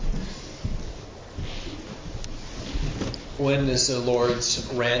When does the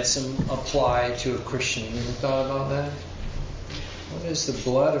Lord's ransom apply to a Christian? You ever thought about that? When does the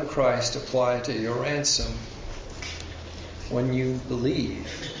blood of Christ apply to your ransom? When you believe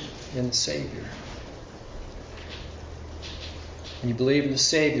in the Savior. When you believe in the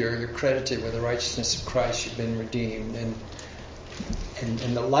Savior, you're credited with the righteousness of Christ. You've been redeemed.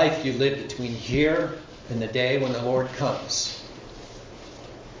 And the life you live between here and the day when the Lord comes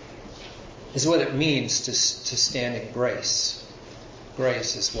is what it means to stand in grace.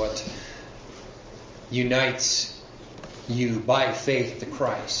 Grace is what unites you by faith to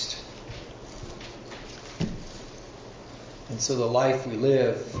Christ. And so the life we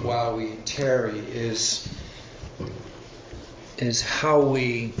live while we tarry is how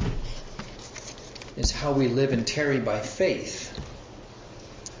we live and tarry by faith.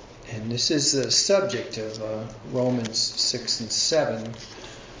 And this is the subject of Romans 6 and 7.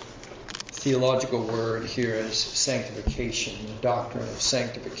 Theological word here is sanctification, the doctrine of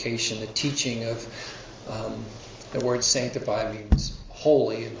sanctification, the teaching of the word sanctify means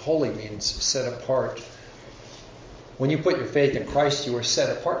holy, and holy means set apart. When you put your faith in Christ, you are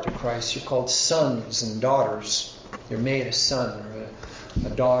set apart to Christ. You're called sons and daughters. You're made a son or a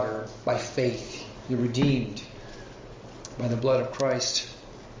daughter by faith. You're redeemed by the blood of Christ,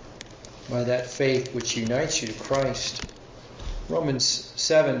 by that faith which unites you to Christ. Romans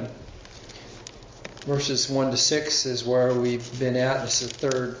 7 verses 1 to 6 is where we've been at. This is the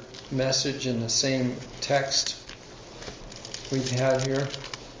third message in the same text we've had here.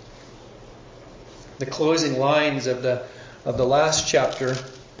 The closing lines of the last chapter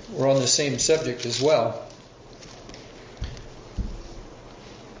were on the same subject as well.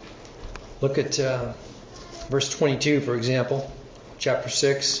 Look at verse 22, for example, chapter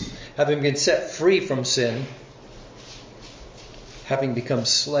 6. Having been set free from sin, having become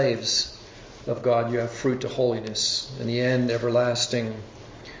slaves of God, you have fruit to holiness. In the end, everlasting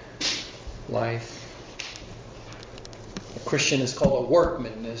life. A Christian is called a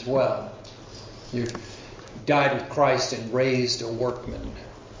workman as well. You died with Christ and raised a workman,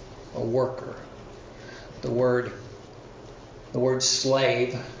 a worker. The word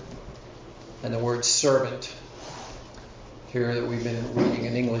slave and the word servant here that we've been reading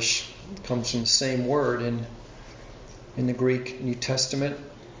in English comes from the same word in the Greek New Testament.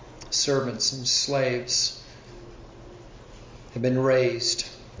 Servants and slaves have been raised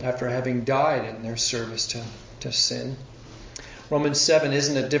after having died in their service to sin. Romans 7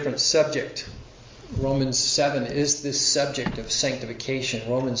 isn't a different subject. Romans 7 is this subject of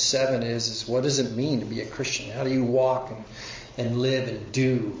sanctification. Romans 7 is what does it mean to be a Christian? How do you walk and live and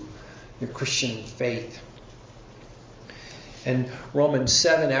do your Christian faith? And Romans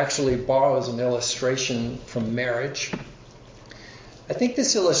 7 actually borrows an illustration from marriage. I think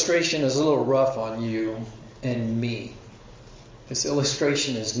this illustration is a little rough on you and me. This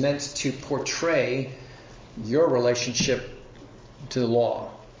illustration is meant to portray your relationship to the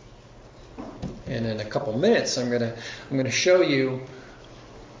law. And in a couple minutes, I'm going to show you,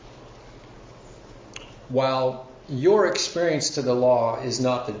 while your experience to the law is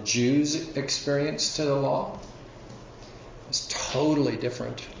not the Jews' experience to the law, it's totally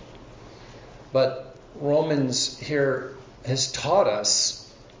different. But Romans here has taught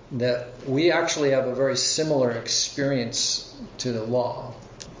us that we actually have a very similar experience to the law,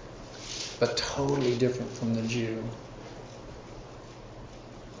 but totally different from the Jew.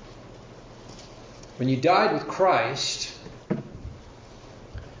 When you died with Christ,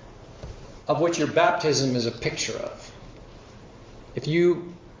 of which your baptism is a picture of, if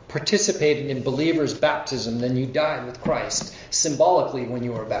you participated in believers' baptism, then you died with Christ symbolically when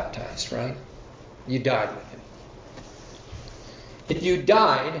you were baptized, right? You died with Him. If you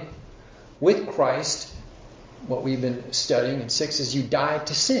died with Christ, what we've been studying in 6 is you died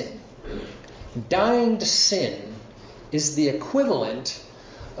to sin. Dying to sin is the equivalent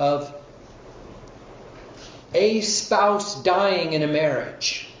of a spouse dying in a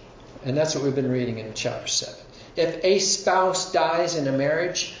marriage. And that's what we've been reading in chapter 7. If a spouse dies in a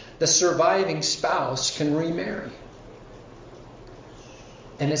marriage, the surviving spouse can remarry.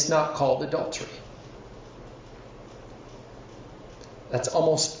 And it's not called adultery. That's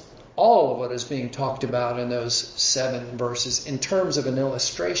almost all of what is being talked about in those 7 verses in terms of an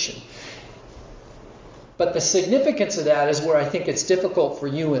illustration. But the significance of that is where I think it's difficult for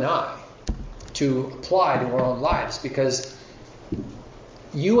you and I to apply to our own lives, because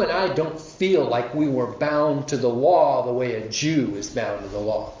you and I don't feel like we were bound to the law the way a Jew is bound to the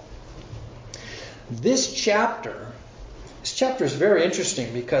law. This chapter is very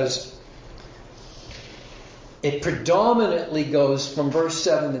interesting because it predominantly goes from verse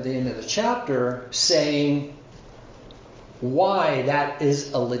 7 to the end of the chapter saying why that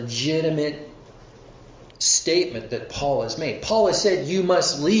is a legitimate statement that Paul has made. Paul has said you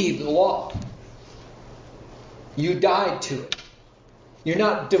must leave the law. You died to it. You're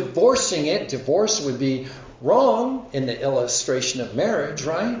not divorcing it. Divorce would be wrong in the illustration of marriage,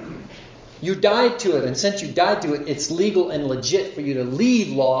 right? You died to it, and since you died to it, it's legal and legit for you to leave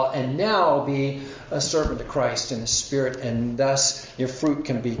law and now be a servant to Christ in the Spirit, and thus your fruit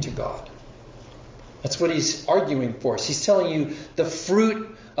can be to God. That's what he's arguing for us. He's telling you the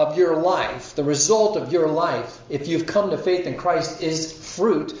fruit of your life, the result of your life, if you've come to faith in Christ, is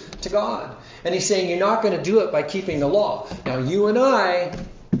fruit to God. And he's saying you're not going to do it by keeping the law. Now, you and I,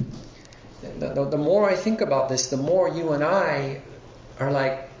 the more I think about this, the more you and I are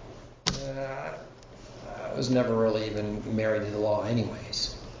like, I was never really even married to the law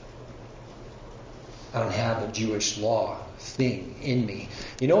anyways. I don't have a Jewish law thing in me.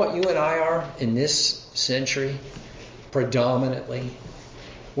 You know what you and I are in this century? Predominantly.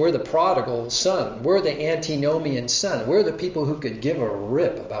 We're the prodigal son. We're the antinomian son. We're the people who could give a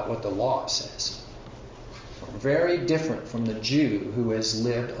rip about what the law says. We're very different from the Jew who has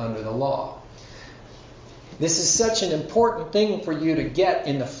lived under the law. This is such an important thing for you to get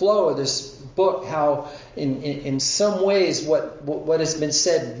in the flow of this book, how in some ways what has been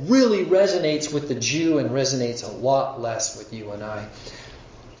said really resonates with the Jew and resonates a lot less with you and I.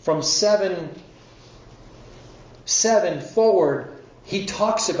 From 7 forward, he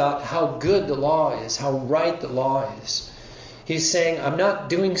talks about how good the law is, how right the law is. He's saying, I'm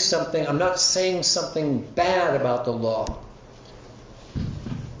not saying something bad about the law.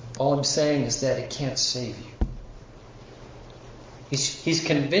 All I'm saying is that it can't save you. He's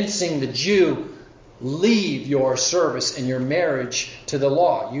convincing the Jew, leave your service and your marriage to the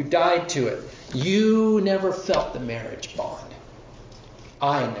law. You died to it. You never felt the marriage bond.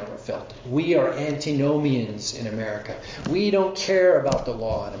 I never felt it. We are antinomians in America. We don't care about the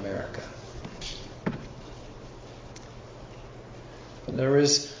law in America. There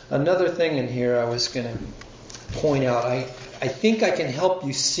is another thing in here I was going to point out. I think I can help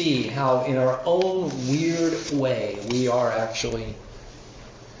you see how in our own weird way we are actually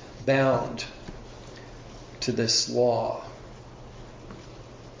bound to this law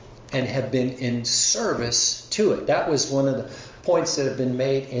and have been in service to it. That was one of the points that have been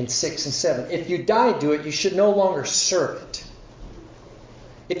made in 6 and 7. If you died to it, you should no longer serve it.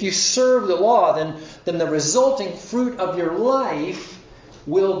 If you serve the law, then the resulting fruit of your life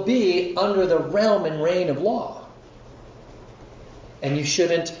will be under the realm and reign of law. And you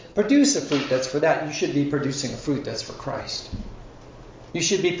shouldn't produce a fruit that's for that. You should be producing a fruit that's for Christ. You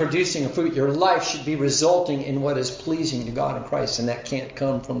should be producing a fruit. Your life should be resulting in what is pleasing to God and Christ, and that can't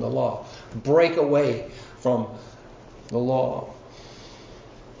come from the law. Break away from the law.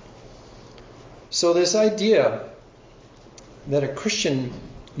 So this idea that a Christian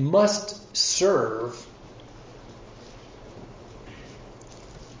must serve,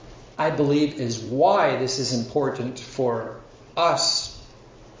 I believe, is why this is important for us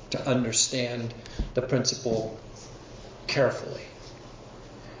to understand the principle carefully.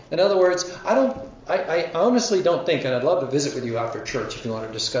 In other words, I honestly don't think, and I'd love to visit with you after church if you want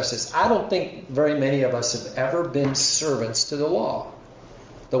to discuss this, I don't think very many of us have ever been servants to the law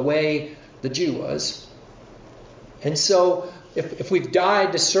the way the Jew was. And so if we've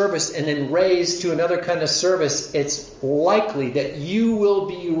died to service and then raised to another kind of service, it's likely that you will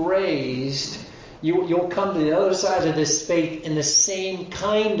be raised, you'll come to the other side of this faith in the same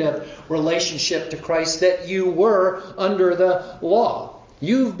kind of relationship to Christ that you were under the law.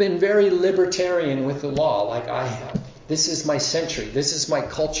 You've been very libertarian with the law like I have. This is my century. This is my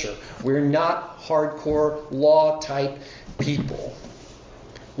culture. We're not hardcore law type people.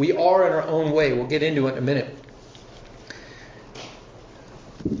 We are in our own way. We'll get into it in a minute.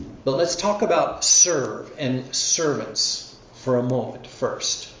 But let's talk about serve and servants for a moment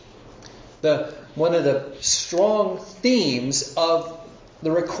first. One of the strong themes of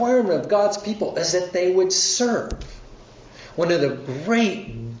the requirement of God's people is that they would serve. One of the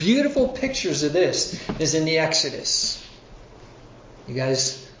great, beautiful pictures of this is in the Exodus. You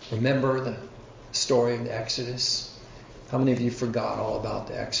guys remember the story of the Exodus? How many of you forgot all about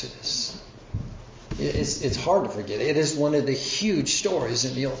the Exodus? It's hard to forget. It is one of the huge stories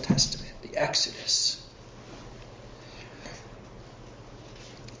in the Old Testament, the Exodus.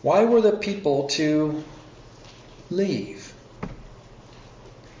 Why were the people to leave?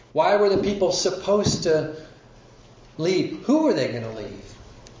 Why were the people supposed to leave? Who were they going to leave?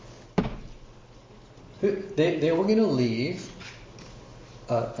 They were going to leave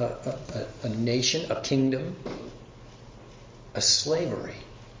a nation, a kingdom, a slavery.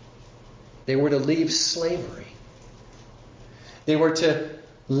 They were to leave slavery. They were to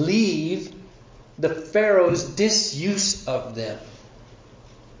leave the Pharaoh's disuse of them.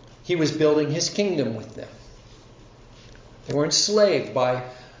 He was building his kingdom with them. They were enslaved by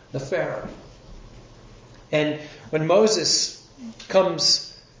the Pharaoh. And when Moses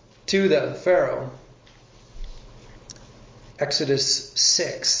comes to the Pharaoh, Exodus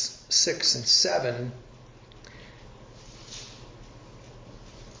 6 and 7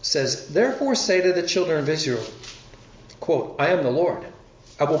 says, "Therefore say to the children of Israel, quote, I am the Lord.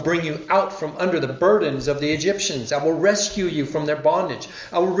 I will bring you out from under the burdens of the Egyptians. I will rescue you from their bondage.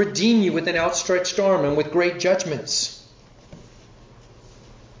 I will redeem you with an outstretched arm and with great judgments.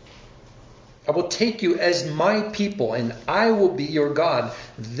 I will take you as my people, and I will be your God.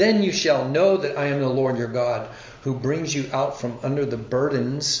 Then you shall know that I am the Lord your God, who brings you out from under the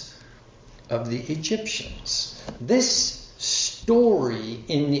burdens of the Egyptians." This story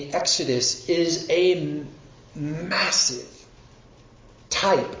in the Exodus is a massive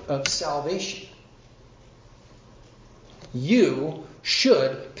type of salvation. You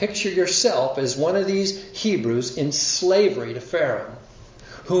should picture yourself as one of these Hebrews in slavery to Pharaoh,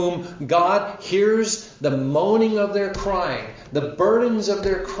 whom God hears the moaning of their crying, the burdens of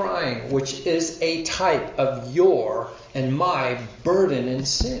their crying, which is a type of your and my burden and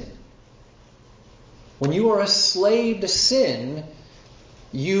sin. When you are a slave to sin,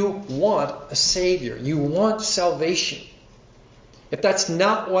 you want a Savior. You want salvation. If that's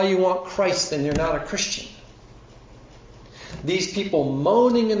not why you want Christ, then you're not a Christian. These people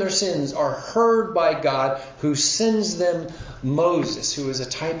moaning in their sins are heard by God, who sends them Moses, who is a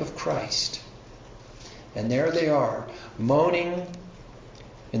type of Christ. And there they are, moaning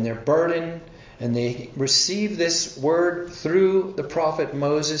in their burden, and they receive this word through the prophet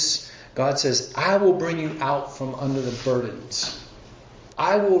Moses. God says, I will bring you out from under the burdens.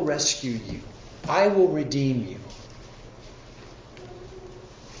 I will rescue you. I will redeem you.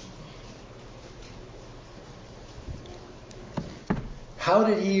 How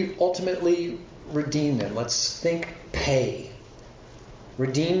did he ultimately redeem them? Let's think pay.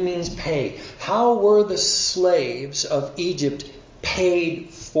 Redeem means pay. How were the slaves of Egypt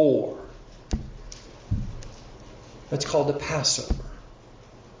paid for? That's called the Passover.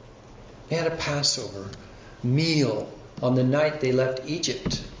 They had a Passover meal on the night they left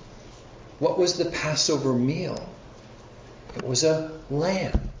Egypt. What was the Passover meal? It was a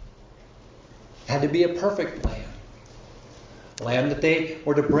lamb. It had to be a perfect lamb. Lamb that they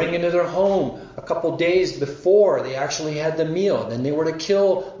were to bring into their home a couple days before they actually had the meal. Then they were to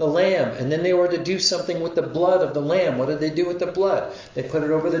kill the lamb, and then they were to do something with the blood of the lamb. What did they do with the blood? They put it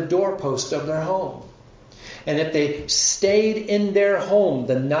over the doorpost of their home. And if they stayed in their home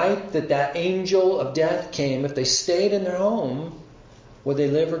the night that that angel of death came, if they stayed in their home, would they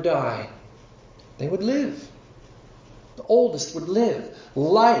live or die? They would live. The oldest would live.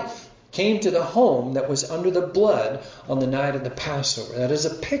 Life came to the home that was under the blood on the night of the Passover. That is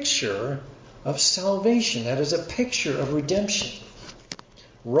a picture of salvation. That is a picture of redemption.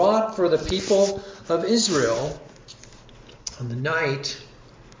 Wrought for the people of Israel on the night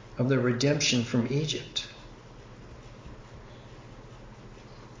of the redemption from Egypt.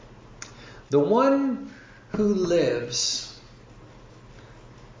 The one who lived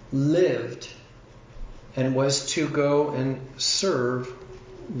and was to go and serve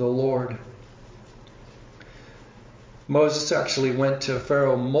the Lord. Moses actually went to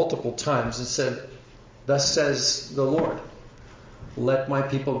Pharaoh multiple times and said, "Thus says the Lord, let my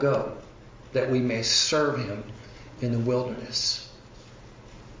people go, that we may serve him in the wilderness."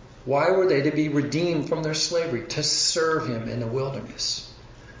 Why were they to be redeemed from their slavery? To serve him in the wilderness.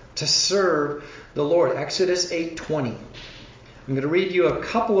 To serve the Lord. Exodus 8:20. I'm going to read you a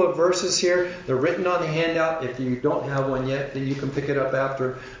couple of verses here. They're written on the handout. If you don't have one yet, then you can pick it up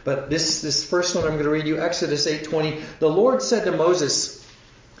after. But this first one I'm going to read you, Exodus 8:20. The Lord said to Moses,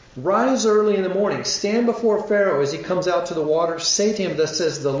 "Rise early in the morning, stand before Pharaoh as he comes out to the water. Say to him, thus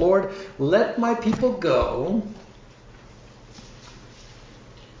says the Lord, let my people go,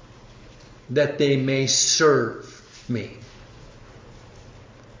 that they may serve me."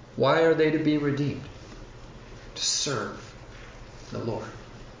 Why are they to be redeemed? To serve the Lord.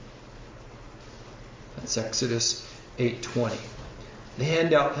 That's Exodus 8:20. The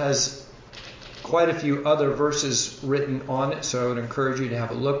handout has quite a few other verses written on it, so I would encourage you to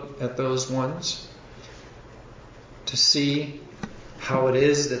have a look at those ones to see how it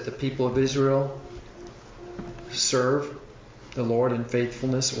is that the people of Israel serve the Lord in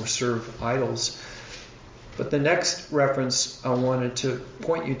faithfulness or serve idols. But the next reference I wanted to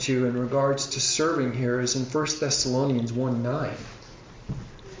point you to in regards to serving here is in 1 Thessalonians 1:9.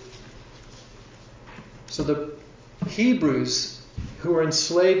 So the Hebrews who are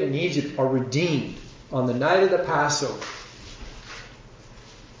enslaved in Egypt are redeemed on the night of the Passover.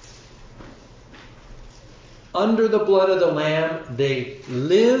 Under the blood of the Lamb, they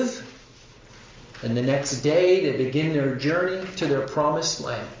live, and the next day they begin their journey to their promised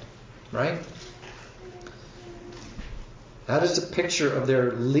land. Right? That is a picture of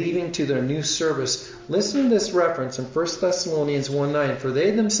their leaving to their new service. Listen to this reference in 1 Thessalonians 1:9. For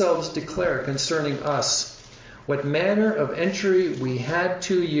they themselves declare concerning us what manner of entry we had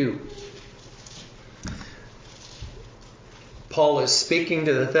to you. Paul is speaking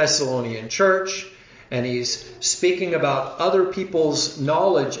to the Thessalonian church, and he's speaking about other people's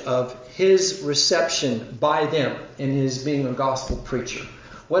knowledge of his reception by them in his being a gospel preacher.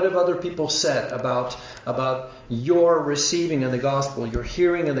 What have other people said about your receiving of the gospel, your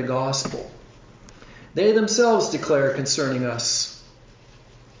hearing of the gospel? They themselves declare concerning us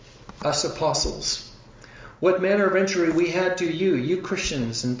apostles, what manner of entry we had to you, you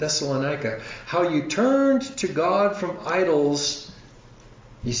Christians in Thessalonica, how you turned to God from idols.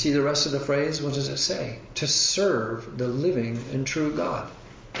 You see the rest of the phrase? What does it say? To serve the living and true God.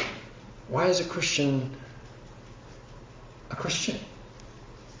 Why is a Christian a Christian?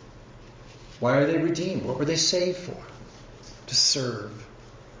 Why are they redeemed? What were they saved for? To serve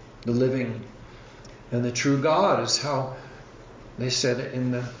the living and the true God is how they said it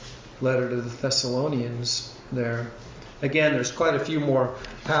in the letter to the Thessalonians there. Again, there's quite a few more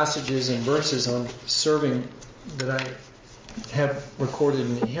passages and verses on serving that I have recorded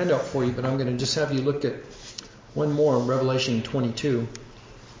in the handout for you, but I'm going to just have you look at one more in Revelation 22.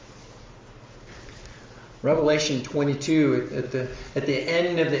 Revelation 22, at the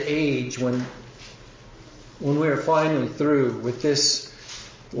end of the age, when we are finally through with this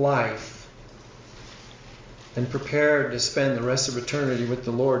life and prepared to spend the rest of eternity with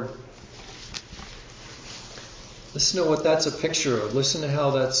the Lord. Listen to what that's a picture of. Listen to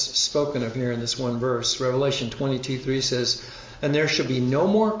how that's spoken of here in this one verse. Revelation 22:3 says, "And there shall be no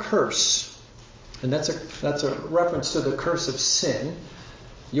more curse." And that's a reference to the curse of sin.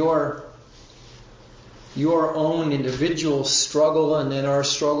 Your own individual struggle and then our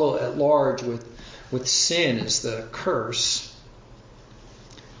struggle at large with sin is the curse.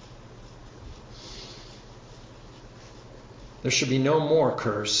 There should be no more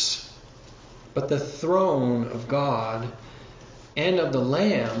curse, but the throne of God and of the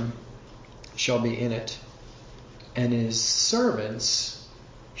Lamb shall be in it, and his servants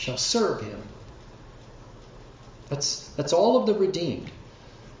shall serve him. That's all of the redeemed.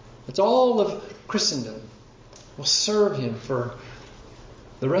 That's all of Christendom will serve him for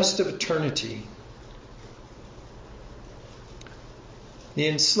the rest of eternity. The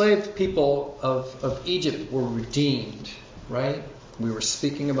enslaved people of Egypt were redeemed, right? We were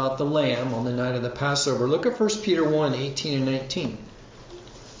speaking about the Lamb on the night of the Passover. Look at 1 Peter 1:18 and 19.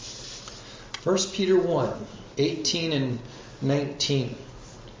 1 Peter 1:18 and 19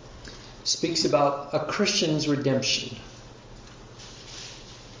 speaks about a Christian's redemption.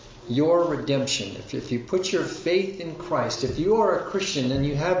 Your redemption. If you put your faith in Christ, if you are a Christian, then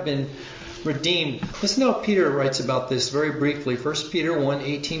you have been redeemed. Listen to how Peter writes about this very briefly. 1 Peter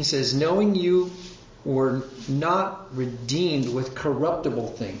 1:18 says, "Knowing you were not redeemed with corruptible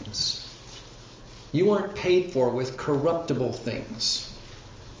things." You weren't paid for with corruptible things,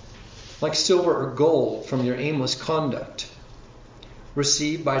 like silver or gold from your aimless conduct,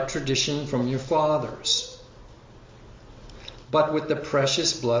 received by tradition from your fathers, but with the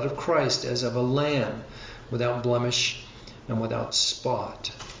precious blood of Christ as of a lamb, without blemish and without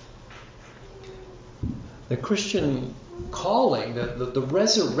spot. The Christian calling, the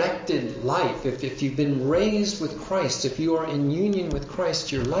resurrected life, if you've been raised with Christ, if you are in union with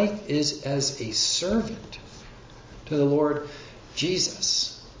Christ, your life is as a servant to the Lord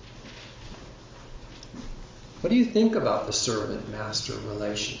Jesus. What do you think about the servant-master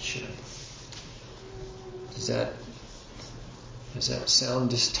relationship? Does that sound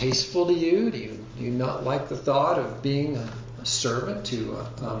distasteful to you? Do you not like the thought of being a servant to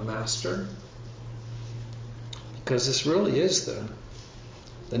a master? Because this really is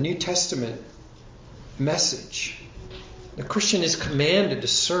the New Testament message. The Christian is commanded to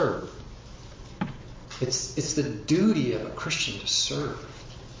serve. It's the duty of a Christian to serve.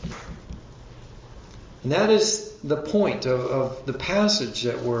 And that is the point of the passage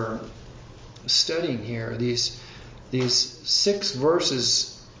that we're studying here. These 6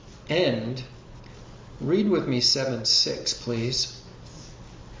 verses end. Read with me 7:6, please.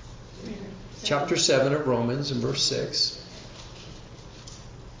 Chapter 7 of Romans and verse 6.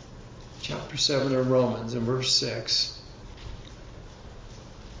 Chapter 7 of Romans and verse 6.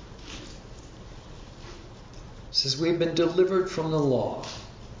 It says we've been delivered from the law,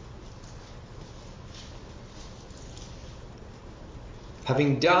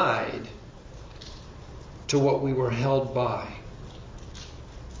 having died to what we were held by.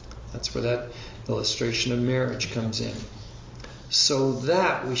 That's where that illustration of marriage comes in. So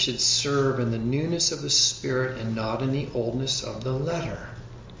that we should serve in the newness of the Spirit and not in the oldness of the letter.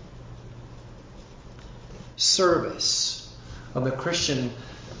 Service of the Christian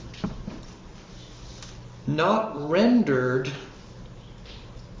not rendered,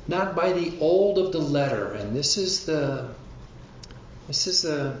 not by the old of the letter. And this is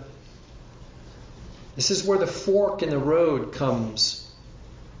where the fork in the road comes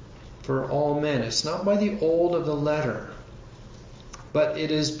for all men. It's not by the old of the letter, but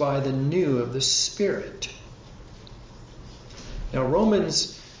it is by the new of the Spirit. Now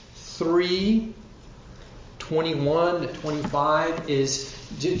Romans 3:21 to 25 is,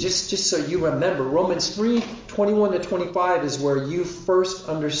 just so you remember, Romans 3:21 to 25 is where you first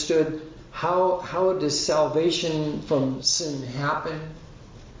understood how does salvation from sin happen.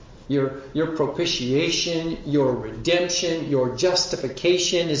 Your propitiation, your redemption, your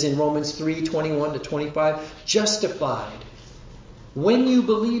justification is in Romans 3:21 to 25. Justified. When you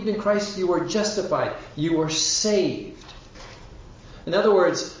believed in Christ, you were justified. You were saved. In other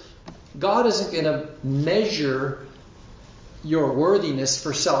words, God isn't going to measure your worthiness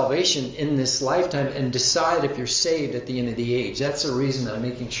for salvation in this lifetime and decide if you're saved at the end of the age. That's the reason I'm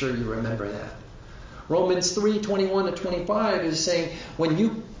making sure you remember that. Romans 3:21 to 25 is saying when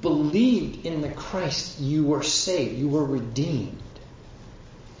you believed in the Christ, you were saved. You were redeemed.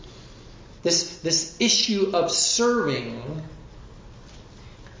 This issue of serving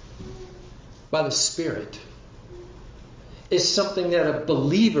by the Spirit is something that a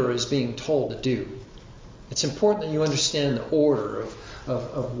believer is being told to do. It's important that you understand the order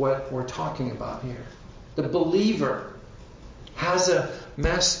of what we're talking about here. The believer has a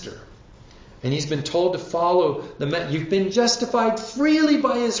master, and he's been told to follow the You've been justified freely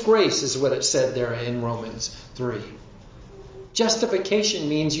by His grace, is what it said there in Romans 3. Justification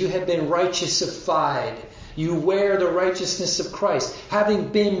means you have been righteousified. You wear the righteousness of Christ.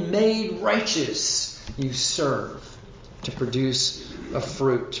 Having been made righteous, you serve to produce a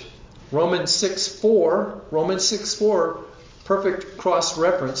fruit. Romans 6:4, perfect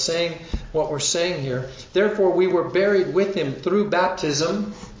cross-reference, saying what we're saying here. Therefore we were buried with Him through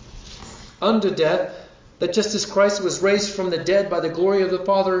baptism unto death, that just as Christ was raised from the dead by the glory of the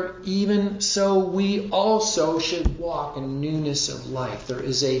Father, even so we also should walk in newness of life. There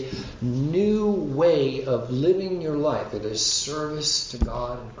is a new way of living your life. It is service to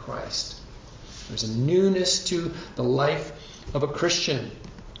God and Christ. There's a newness to the life of a Christian.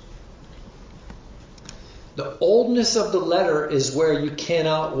 The oldness of the letter is where you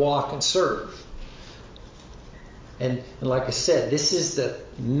cannot walk and serve. And like I said, this is the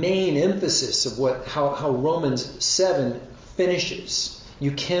main emphasis of how Romans 7 finishes.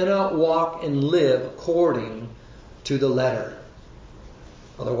 You cannot walk and live according to the letter.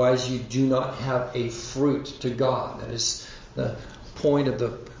 Otherwise, you do not have a fruit to God. That is the point of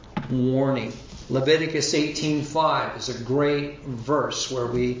the warning. Leviticus 18:5 is a great verse where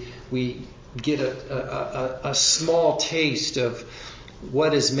we get a small taste of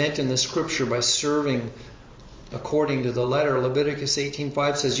what is meant in the Scripture by serving according to the letter. Leviticus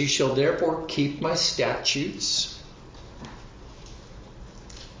 18:5 says, "You shall therefore keep my statutes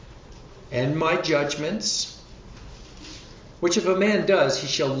and my judgments, which if a man does, he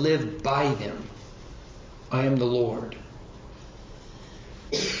shall live by them. I am the Lord."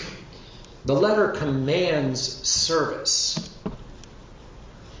 The letter commands service.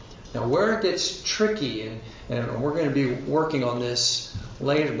 Now, where it gets tricky, and we're going to be working on this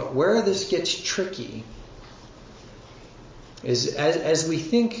later, but where this gets tricky is as we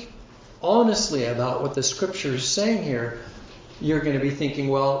think honestly about what the Scripture is saying here, you're going to be thinking,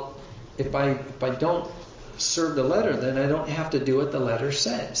 well, if I don't serve the letter, then I don't have to do what the letter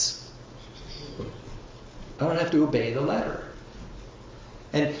says. I don't have to obey the letter.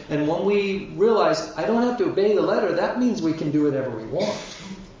 And when we realize I don't have to obey the letter, that means we can do whatever we want.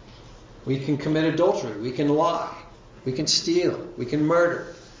 We can commit adultery. We can lie. We can steal. We can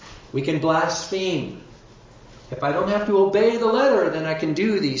murder. We can blaspheme. If I don't have to obey the letter, then I can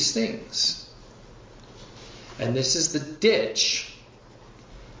do these things. And this is the ditch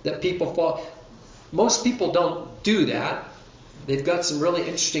that people fall. Most people don't do that. They've got some really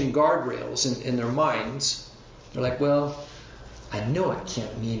interesting guardrails in their minds. They're like, well, I know it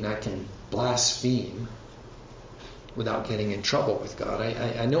can't mean I can blaspheme without getting in trouble with God.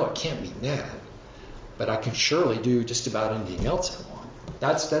 I know it can't mean that. But I can surely do just about anything else I want.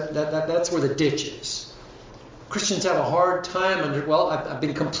 That's where the ditch is. Christians have a hard time I've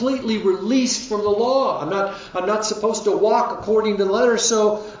been completely released from the law. I'm not supposed to walk according to the letter,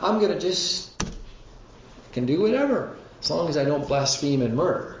 so I'm going to can do whatever, as long as I don't blaspheme and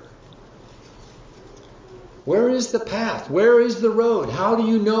murder. Where is the path? Where is the road? How do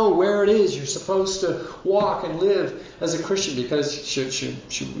you know where it is you're supposed to walk and live as a Christian? Because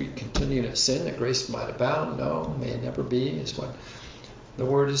should we continue to sin that grace might abound? No, may it never be, is what the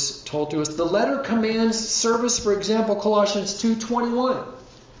word is told to us. The letter commands service. For example, Colossians 2:21,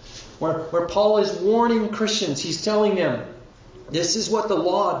 where Paul is warning Christians. He's telling them, this is what the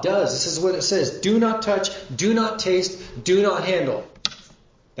law does. This is what it says. Do not touch, do not taste, do not handle.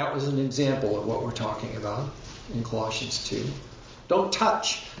 That was an example of what we're talking about in Colossians 2. Don't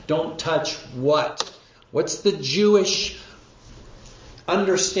touch. Don't touch what? What's the Jewish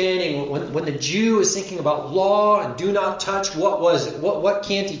understanding? When the Jew is thinking about law and do not touch, what was it? What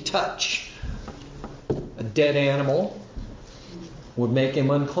can't he touch? A dead animal would make him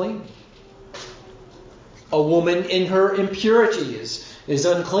unclean. A woman in her impurity is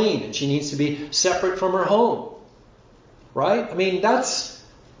unclean, and she needs to be separate from her home. Right? I mean,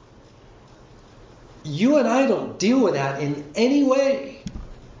 you and I don't deal with that in any way.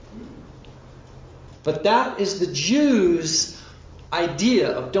 But that is the Jews' idea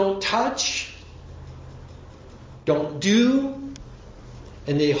of don't touch, don't do,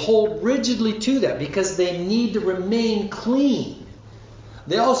 and they hold rigidly to that because they need to remain clean.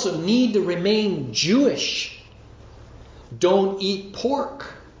 They also need to remain Jewish. Don't eat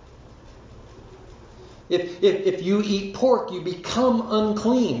pork. If you eat pork, you become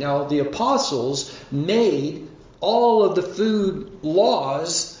unclean. Now, the apostles made all of the food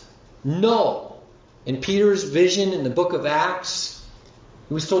laws null. In Peter's vision in the book of Acts,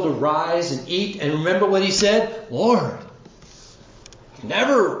 he was told to rise and eat. And remember what he said? Lord, I've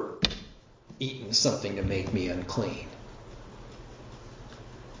never eaten something to make me unclean.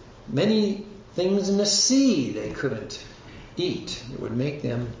 Many things in the sea they couldn't eat. It would make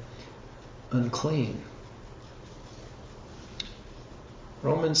them unclean.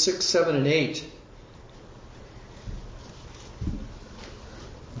 Romans 6, 7, and 8.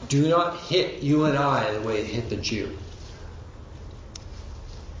 Do not hit you and I the way it hit the Jew.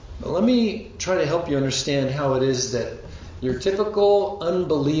 But let me try to help you understand how it is that your typical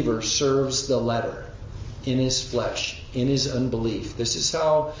unbeliever serves the letter in his flesh, in his unbelief. This is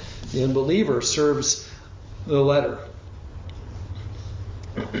how the unbeliever serves the letter.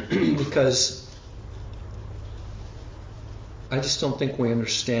 Because I just don't think we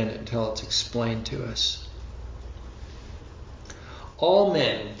understand it until it's explained to us. All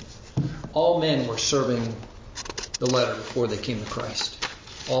men were serving the letter before they came to Christ.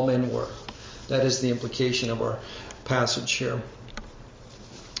 All men were. That is the implication of our passage here.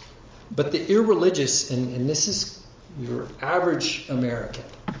 But the irreligious, and this is your average American,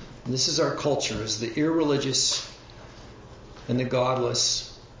 and this is our culture, is the irreligious and the godless.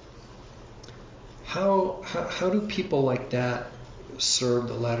 How do people like that serve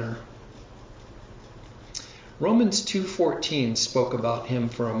the letter? Romans 2:14 spoke about him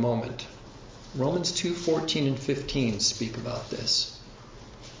for a moment. Romans 2:14 and 15 speak about this.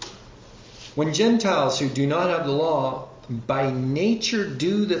 When Gentiles who do not have the law by nature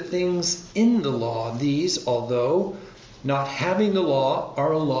do the things in the law, these, although not having the law,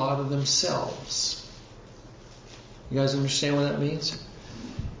 are a law to themselves. You guys understand what that means?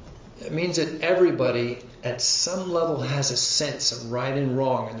 It means that everybody at some level has a sense of right and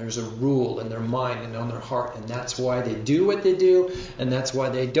wrong, and there's a rule in their mind and on their heart, and that's why they do what they do, and that's why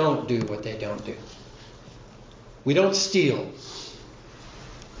they don't do what they don't do. We don't steal.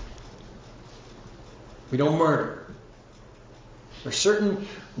 We don't murder. There are certain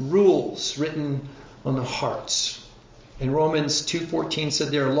rules written on the hearts. And Romans 2:14 said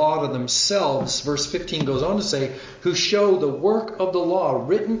they're a law to themselves. Verse 15 goes on to say, who show the work of the law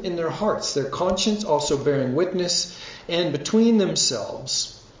written in their hearts, their conscience also bearing witness, and between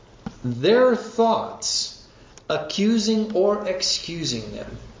themselves, their thoughts accusing or excusing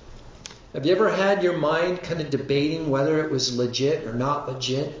them. Have you ever had your mind kind of debating whether it was legit or not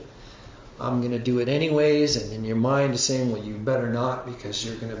legit? I'm going to do it anyways, and then your mind is saying, well, you better not because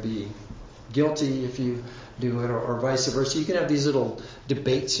you're going to be guilty if you do it, or vice versa. You can have these little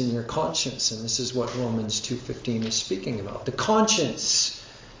debates in your conscience, and this is what Romans 2:15 is speaking about. The conscience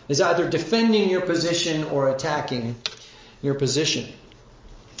is either defending your position or attacking your position.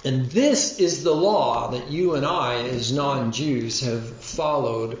 And this is the law that you and I, as non-Jews, have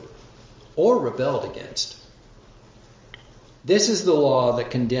followed or rebelled against. This is the law that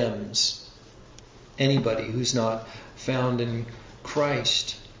condemns anybody who's not found in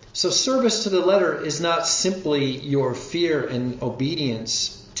Christ. So service to the letter is not simply your fear and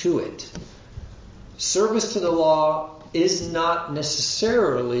obedience to it. Service to the law is not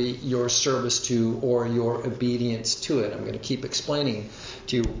necessarily your service to or your obedience to it. I'm going to keep explaining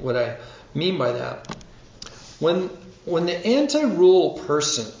to you what I mean by that. When the anti-rule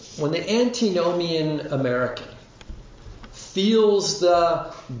person, when the antinomian American feels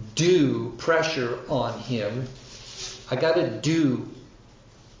the do pressure on him, I got to do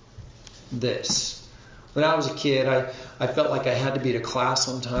this. When I was a kid, I felt like I had to be to class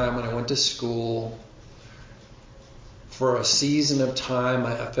on time when I went to school. For a season of time,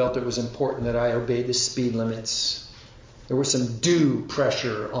 I felt it was important that I obeyed the speed limits. There was some due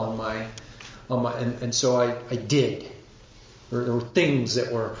pressure on my, and so I did. There were things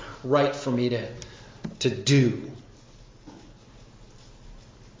that were right for me to do.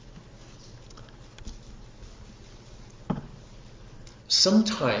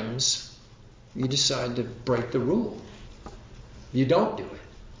 Sometimes you decide to break the rule. You don't do it.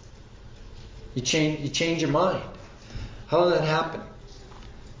 You change your mind. How does that happen?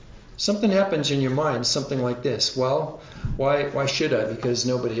 Something happens in your mind, something like this. Well, why should I? Because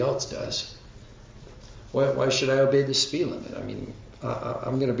nobody else does. Why should I obey the speed limit? I mean,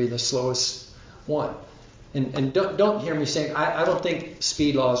 I'm going to be the slowest one. And don't hear me saying, I don't think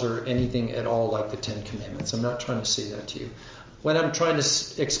speed laws are anything at all like the Ten Commandments. I'm not trying to say that to you. What I'm trying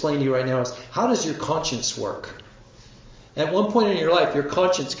to explain to you right now is, how does your conscience work? At one point in your life, your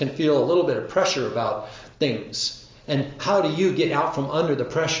conscience can feel a little bit of pressure about things. And how do you get out from under the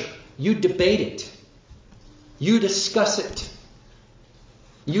pressure? You debate it. You discuss it.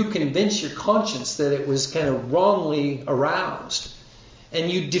 You convince your conscience that it was kind of wrongly aroused. And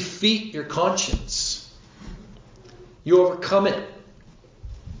you defeat your conscience. You overcome it.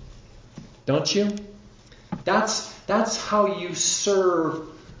 Don't you? That's how you serve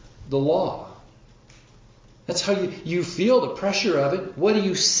the law. That's how you feel the pressure of it. What do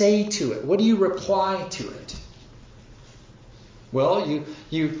you say to it? What do you reply to it? Well,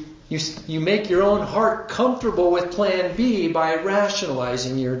 you make your own heart comfortable with plan B by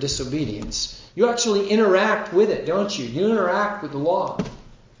rationalizing your disobedience. You actually interact with it, don't you? You interact with the law.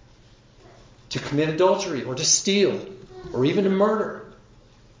 To commit adultery or to steal or even to murder.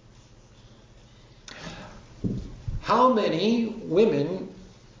 How many women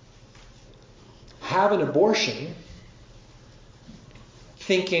have an abortion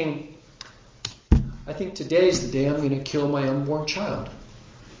thinking, I think today's the day I'm going to kill my unborn child?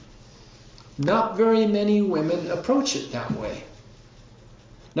 Not very many women approach it that way.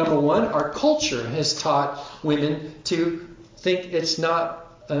 Number one, our culture has taught women to think it's not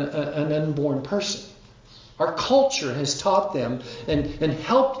an unborn person. Our culture has taught them and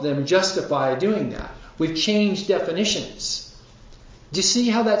helped them justify doing that. We've changed definitions. Do you see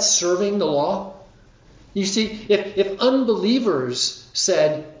how that's serving the law? You see, if unbelievers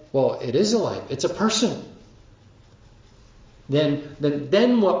said, well, it is a life, it's a person,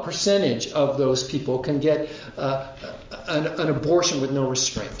 then what percentage of those people can get an abortion with no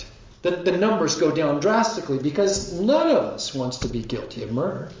restraint? The numbers go down drastically because none of us wants to be guilty of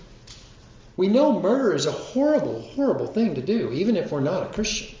murder. We know murder is a horrible, horrible thing to do, even if we're not a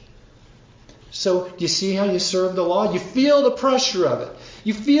Christian. So do you see how you serve the law? You feel the pressure of it.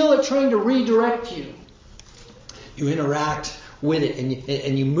 You feel it trying to redirect you. You interact with it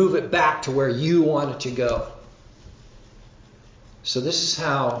and you move it back to where you want it to go. So this is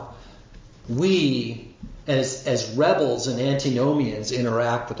how we, as rebels and antinomians,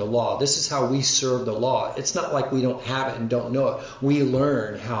 interact with the law. This is how we serve the law. It's not like we don't have it and don't know it. We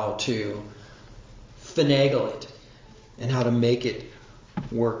learn how to finagle it and how to make it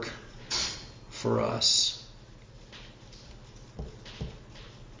work for us.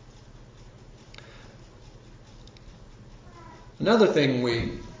 Another thing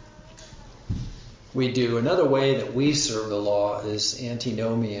we do, another way that we serve the law is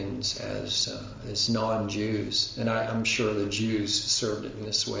antinomians as non-Jews. And I'm sure the Jews served it in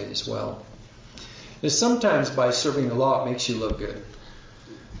this way as well. Is sometimes by serving the law, it makes you look good.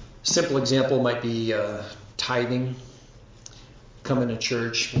 Simple example might be tithing. Come into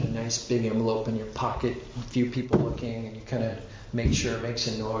church with a nice big envelope in your pocket, a few people looking, and you kind of make sure it makes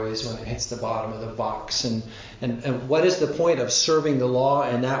a noise when it hits the bottom of the box. And what is the point of serving the law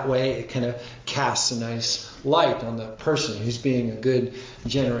in that way? It kind of casts a nice light on the person who's being a good,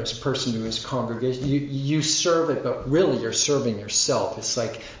 generous person to his congregation. You serve it, but really you're serving yourself. It's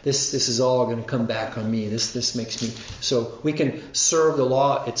like this is all going to come back on me. This makes me. So we can serve the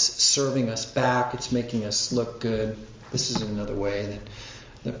law. It's serving us back. It's making us look good. This is another way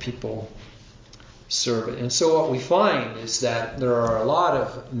that people serve it. And so what we find is that there are a lot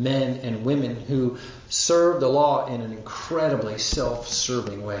of men and women who serve the law in an incredibly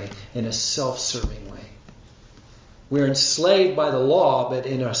self-serving way, in a self-serving way. We're enslaved by the law, but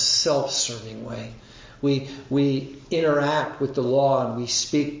in a self-serving way. We interact with the law and we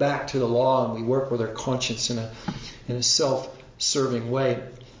speak back to the law and we work with our conscience in a self-serving way.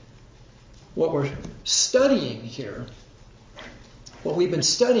 What we're studying here, what we've been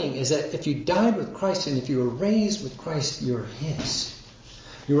studying is that if you died with Christ and if you were raised with Christ, you're His.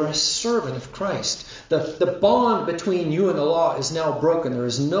 You are a servant of Christ. The bond between you and the law is now broken. There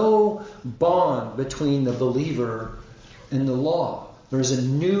is no bond between the believer and the law. There is a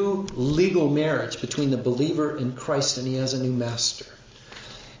new legal marriage between the believer and Christ, and he has a new master.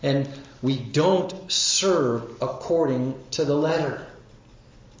 And we don't serve according to the letter.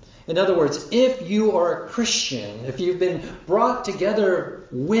 In other words, if you are a Christian, if you've been brought together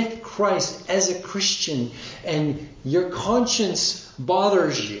with Christ as a Christian and your conscience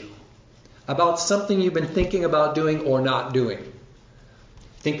bothers you about something you've been thinking about doing or not doing,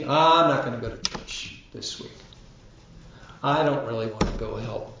 think, I'm not going to go to church this week. I don't really want to go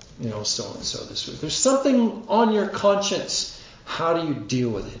help, so-and-so this week. There's something on your conscience. How do you deal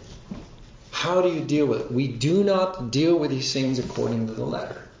with it? How do you deal with it? We do not deal with these things according to the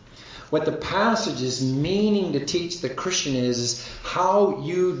letter. What the passage is meaning to teach the Christian is how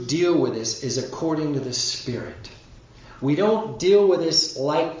you deal with this is according to the Spirit. We don't deal with this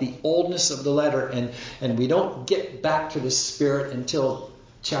like the oldness of the letter, and we don't get back to the Spirit until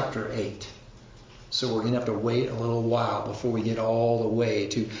chapter 8. So we're going to have to wait a little while before we get all the way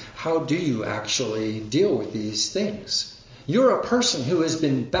to how do you actually deal with these things. You're a person who has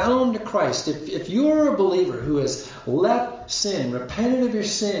been bound to Christ. If you're a believer who has left sin, repented of your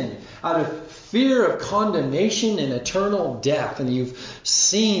sin out of fear of condemnation and eternal death, and you've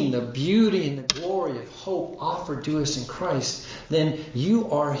seen the beauty and the glory of hope offered to us in Christ, then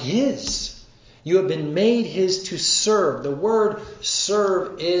you are His. You have been made His to serve. The word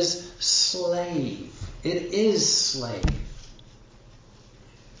serve is slave. It is slave.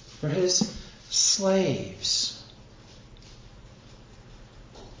 We're His slaves.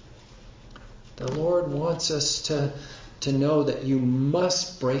 The Lord wants us to know that you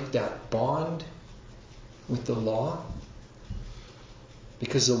must break that bond with the law,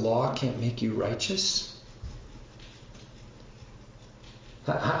 because the law can't make you righteous.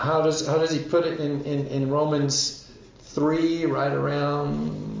 How does he put it in Romans 3, right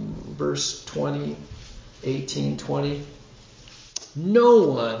around verse 20, 18, 20? No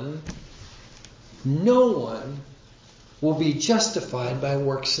one will be justified by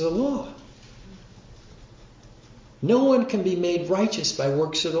works of the law. No one can be made righteous by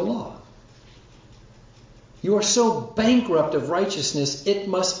works of the law. You are so bankrupt of righteousness, it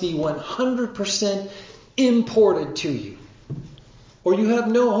must be 100% imported to you, or you have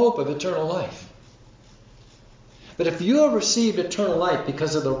no hope of eternal life. But if you have received eternal life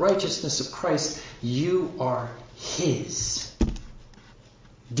because of the righteousness of Christ, you are His.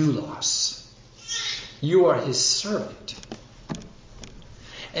 Doulos. You are His servant.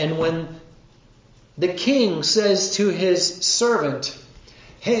 And when the king says to his servant,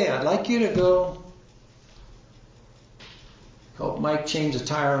 hey, I'd like you to go help Mike change a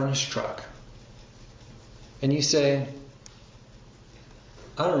tire on his truck. And you say,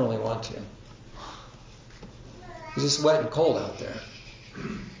 I don't really want to. It's just wet and cold out there.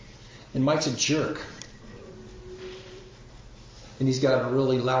 And Mike's a jerk. And he's got a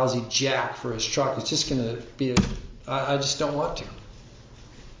really lousy jack for his truck. It's just going to be I just don't want to.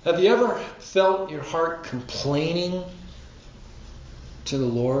 Have you ever felt your heart complaining to the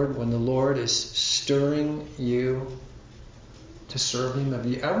Lord when the Lord is stirring you to serve Him? Have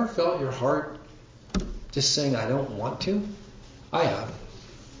you ever felt your heart just saying, I don't want to? I have.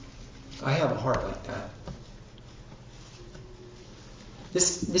 I have a heart like that.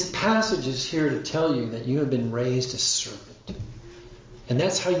 This passage is here to tell you that you have been raised a servant. And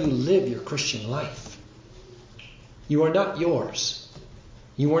that's how you live your Christian life. You are not yours.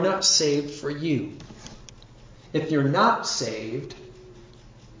 You are not saved for you. If you're not saved,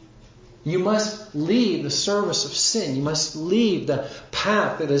 you must leave the service of sin. You must leave the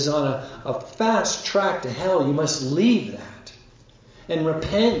path that is on a fast track to hell. You must leave that and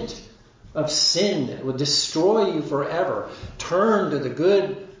repent of sin that would destroy you forever. Turn to the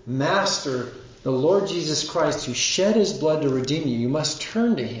good Master, the Lord Jesus Christ, who shed His blood to redeem you. You must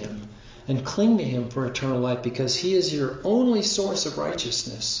turn to Him and cling to Him for eternal life, because He is your only source of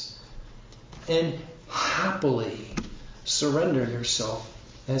righteousness. And happily surrender yourself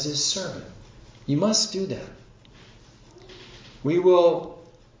as His servant. You must do that. We will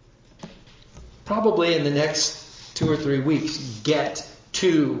probably in the next 2 or 3 weeks, get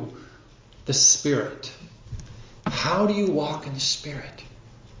to the Spirit. How do you walk in the Spirit?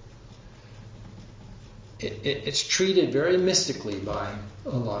 It's treated very mystically by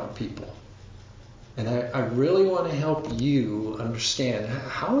a lot of people. And I really want to help you understand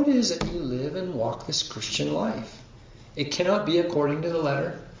how it is that you live and walk this Christian life. It cannot be according to the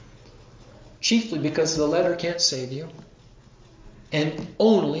letter, chiefly because the letter can't save you. And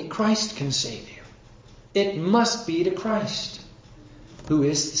only Christ can save you. It must be to Christ, who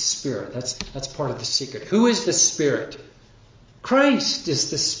is the Spirit. That's part of the secret. Who is the Spirit? Christ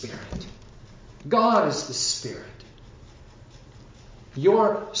is the Spirit. God is the Spirit.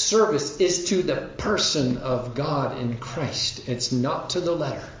 Your service is to the person of God in Christ. It's not to the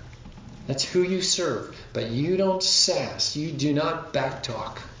letter. That's who you serve. But you don't sass. You do not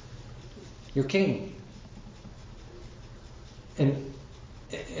backtalk. You're king. And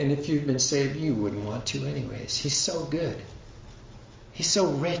if you've been saved, you wouldn't want to anyways. He's so good. He's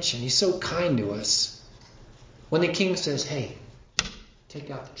so rich and he's so kind to us. When the king says, hey, take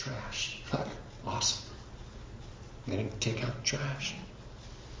out the trash. Awesome. I'm going to take out the trash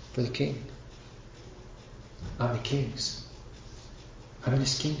for the king. I'm the king's. I'm in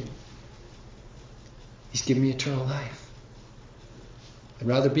his kingdom. He's given me eternal life. I'd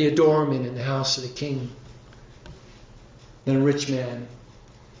rather be a doorman in the house of the king than a rich man.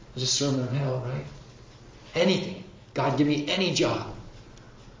 There's a sermon on hell, right? Anything. God, give me any job.